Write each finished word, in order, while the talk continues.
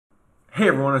Hey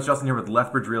everyone, it's Justin here with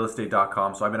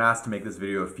lethbridgerealestate.com. So I've been asked to make this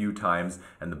video a few times,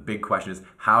 and the big question is,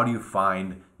 how do you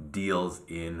find deals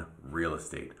in real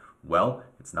estate? Well,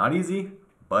 it's not easy,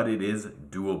 but it is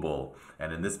doable.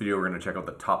 And in this video, we're going to check out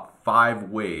the top 5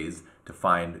 ways to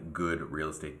find good real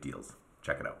estate deals.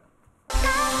 Check it out.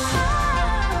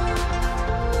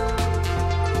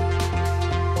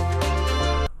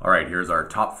 All right, here's our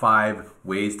top 5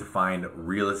 ways to find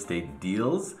real estate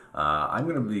deals. I'm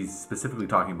going to be specifically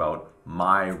talking about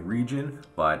my region,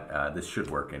 but this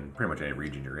should work in pretty much any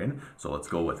region you're in. So let's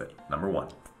go with it. Number 1,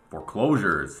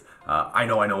 foreclosures. I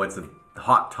know it's a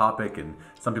hot topic, and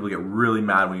some people get really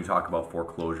mad when you talk about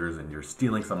foreclosures and you're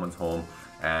stealing someone's home,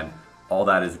 and all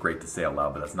that is great to say out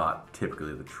loud, but that's not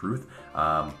typically the truth.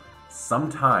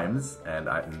 Sometimes, and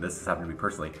this has happened to me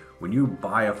personally, when you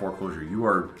buy a foreclosure, you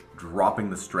are dropping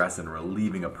the stress and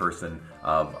relieving a person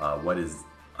of what is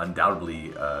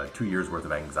undoubtedly 2 years worth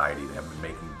of anxiety. They haven't been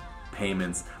making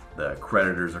payments, the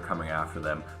creditors are coming after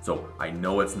them. So I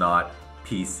know it's not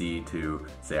PC to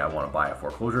say I want to buy a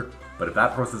foreclosure, but if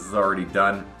that process is already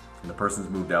done and the person's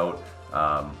moved out,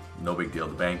 no big deal.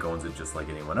 The bank owns it just like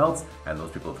anyone else, and those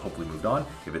people have hopefully moved on.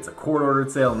 If it's a court-ordered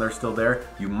sale and they're still there,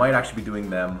 you might actually be doing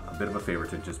them a bit of a favor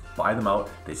to just buy them out.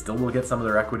 They still will get some of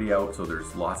their equity out, so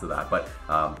there's lots of that. But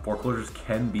foreclosures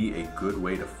can be a good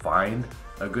way to find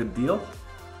a good deal.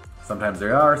 Sometimes they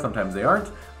are, sometimes they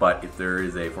aren't. But if there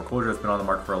is a foreclosure that's been on the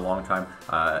market for a long time,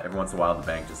 every once in a while the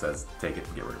bank just says, take it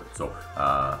and get rid of it. So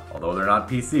although they're not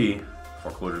PC,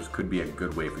 foreclosures could be a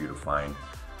good way for you to find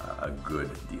a good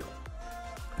deal.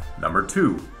 Number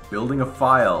 2, building a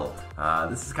file.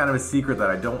 This is kind of a secret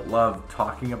that I don't love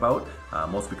talking about,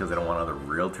 mostly because I don't want other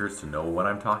realtors to know what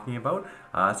I'm talking about.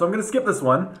 So I'm going to skip this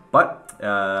one, but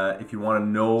if you want to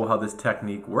know how this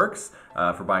technique works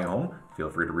for buying a home, feel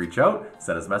free to reach out,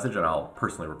 send us a message, and I'll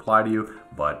personally reply to you.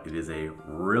 But it is a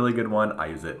really good one. I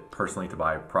use it personally to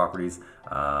buy properties.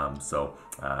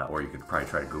 Or you could probably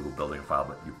try to Google building a file,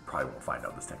 but you probably won't find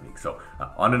out this technique. So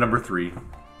on to number 3.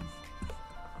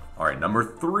 All right, number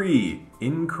 3,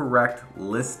 incorrect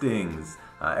listings.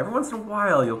 Every once in a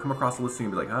while, you'll come across a listing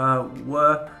and be like,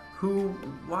 what, who,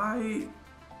 why,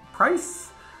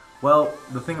 price? Well,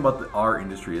 the thing about our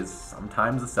industry is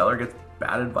sometimes the seller gets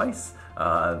bad advice.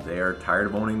 They're tired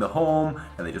of owning the home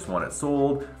and they just want it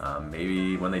sold.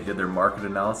 Maybe when they did their market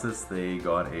analysis, they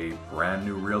got a brand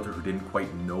new realtor who didn't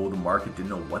quite know the market, didn't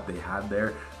know what they had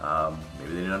there. Maybe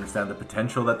they didn't understand the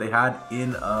potential that they had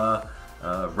in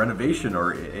renovation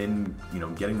or in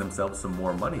getting themselves some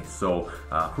more money. So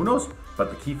who knows?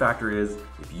 But the key factor is,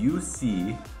 if you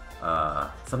see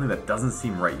something that doesn't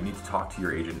seem right, you need to talk to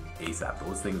your agent ASAP.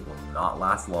 Those things will not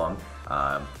last long.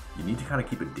 You need to kind of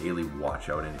keep a daily watch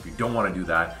out, and if you don't want to do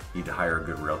that, you need to hire a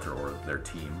good realtor or their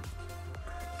team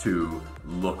to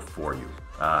look for you.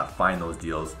 Find those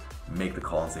deals, make the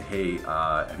call and say, hey,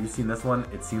 have you seen this one?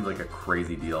 It seems like a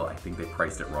crazy deal. I think they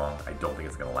priced it wrong. I don't think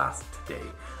it's going to last today.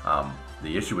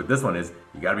 The issue with this one is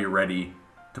you got to be ready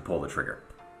to pull the trigger.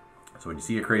 So when you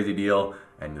see a crazy deal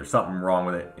and there's something wrong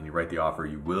with it and you write the offer,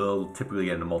 you will typically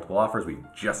get into multiple offers. We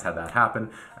just had that happen.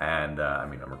 And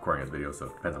I'm recording this video, so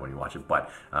it depends on when you watch it.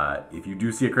 But if you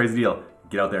do see a crazy deal,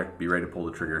 get out there, be ready to pull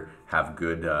the trigger, have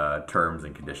good terms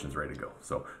and conditions ready to go.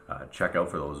 So check out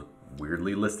for those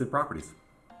weirdly listed properties.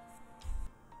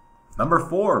 Number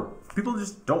 4, people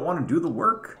just don't want to do the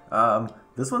work.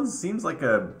 This one seems like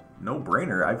a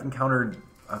no-brainer. I've encountered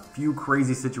a few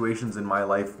crazy situations in my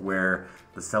life where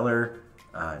the seller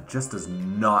just does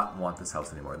not want this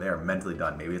house anymore. They are mentally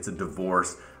done. Maybe it's a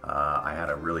divorce. I had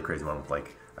a really crazy one with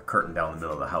like a curtain down the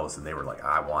middle of the house, and they were like,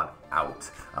 I want out.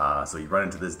 So you run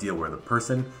into this deal where the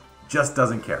person just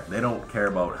doesn't care. They don't care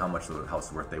about how much the house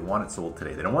is worth. They want it sold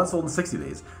today. They don't want it sold in 60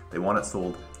 days. They want it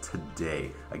sold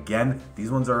today. Again, these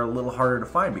ones are a little harder to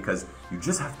find because you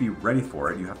just have to be ready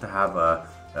for it. You have to have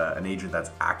an agent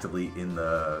that's actively in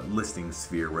the listing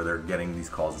sphere where they're getting these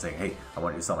calls and saying, hey, I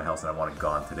want you to sell my house and I want it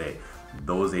gone today.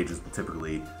 Those agents will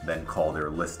typically then call their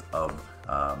list of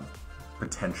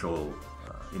potential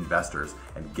investors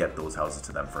and get those houses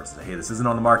to them first. Say, hey, this isn't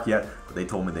on the market yet, but they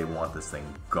told me they want this thing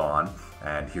gone,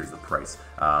 and here's the price.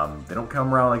 They don't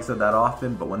come around, like I said, that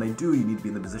often, but when they do, you need to be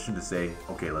in the position to say,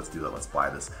 okay, let's do that, let's buy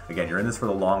this. Again, you're in this for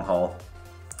the long haul.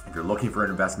 If you're looking for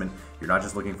an investment, you're not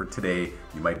just looking for today.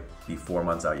 You might be 4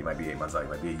 months out, you might be 8 months out, you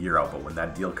might be a year out, but when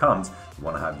that deal comes, you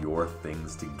want to have your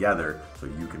things together so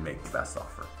you can make the best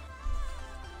offer.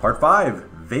 Part 5,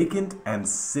 vacant and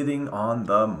sitting on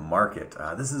the market.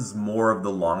 This is more of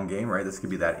the long game, right? This could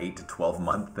be that 8 to 12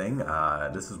 month thing.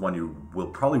 This is one you will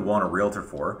probably want a realtor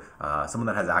for, someone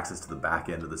that has access to the back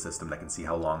end of the system that can see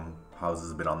how long houses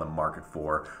have been on the market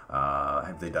for,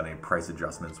 have they done any price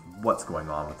adjustments, what's going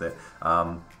on with it.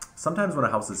 Sometimes when a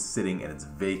house is sitting and it's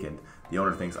vacant, the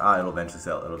owner thinks, it'll eventually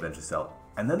sell, it'll eventually sell.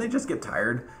 And then they just get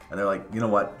tired and they're like, you know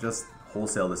what, just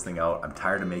wholesale this thing out. I'm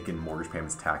tired of making mortgage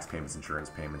payments, tax payments, insurance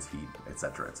payments, heat,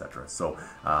 etc., etc. So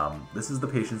this is the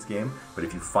patience game. But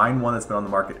if you find one that's been on the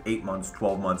market 8 months,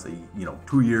 12 months,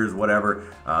 2 years, whatever,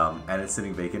 and it's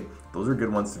sitting vacant, those are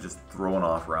good ones to just throw an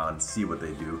offer on, see what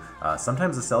they do.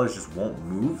 Sometimes the sellers just won't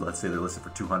move. Let's say they're listed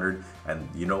for 200, and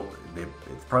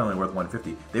it's probably only worth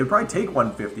 150. They would probably take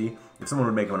 150 if someone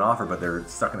would make them an offer, but they're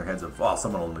stuck in their heads of,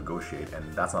 someone will negotiate,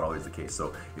 and that's not always the case.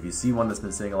 So if you see one that's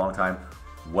been sitting a long time,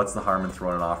 what's the harm in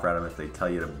throwing an offer at them? If they tell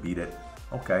you to beat it,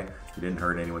 okay, you didn't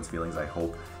hurt anyone's feelings, I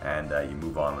hope, and you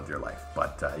move on with your life.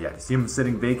 But yeah, if you see them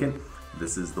sitting vacant,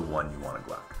 this is the one you want to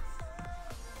go after.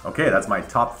 Okay, that's my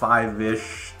top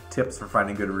 5-ish tips for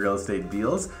finding good real estate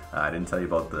deals. I didn't tell you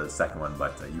about the second one,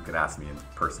 but you can ask me in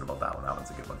person about that one. That one's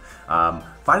a good one.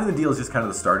 Finding the deal is just kind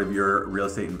of the start of your real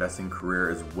estate investing career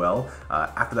as well.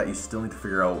 After that, you still need to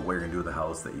figure out what you're gonna do with the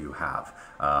house that you have.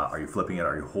 Are you flipping it?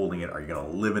 Are you holding it? Are you gonna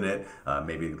live in it?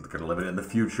 Maybe you're gonna live in it in the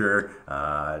future.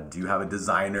 Do you have a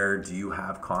designer? Do you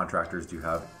have contractors? Do you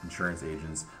have insurance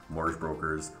agents, mortgage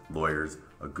brokers, lawyers,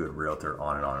 a good realtor,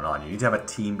 on and on and on. You need to have a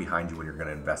team behind you when you're going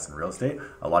to invest in real estate.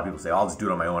 A lot of people say, I'll just do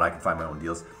it on my own, I can find my own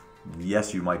deals.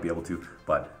 Yes, you might be able to,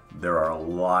 but there are a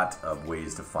lot of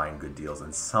ways to find good deals.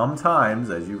 And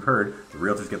sometimes, as you've heard, the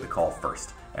realtors get the call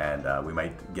first. And we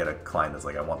might get a client that's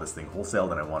like, I want this thing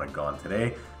wholesaled and I want it gone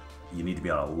today. You need to be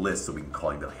on a list so we can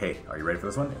call you and be like, hey, are you ready for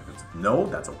this one? If it's no,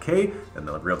 that's okay. Then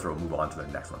the realtor will move on to the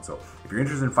next one. So if you're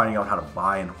interested in finding out how to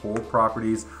buy and hold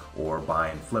properties or buy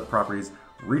and flip properties,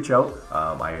 reach out.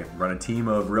 I run a team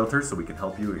of realtors, so we can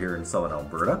help you here in Southern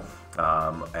Alberta.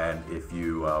 And if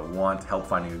you want help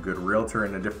finding a good realtor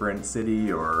in a different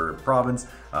city or province,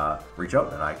 reach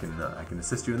out and I can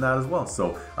assist you in that as well.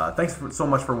 So thanks so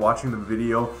much for watching the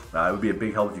video. It would be a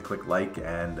big help if you click like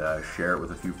and share it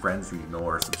with a few friends who you know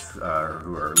are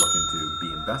who are looking to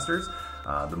be investors.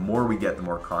 The more we get, the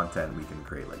more content we can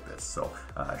create like this. So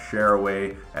share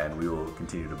away and we will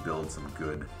continue to build some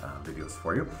good videos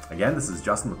for you. Again, this is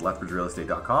Justin with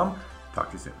lethbridgerealestate.com. Talk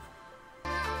to you soon.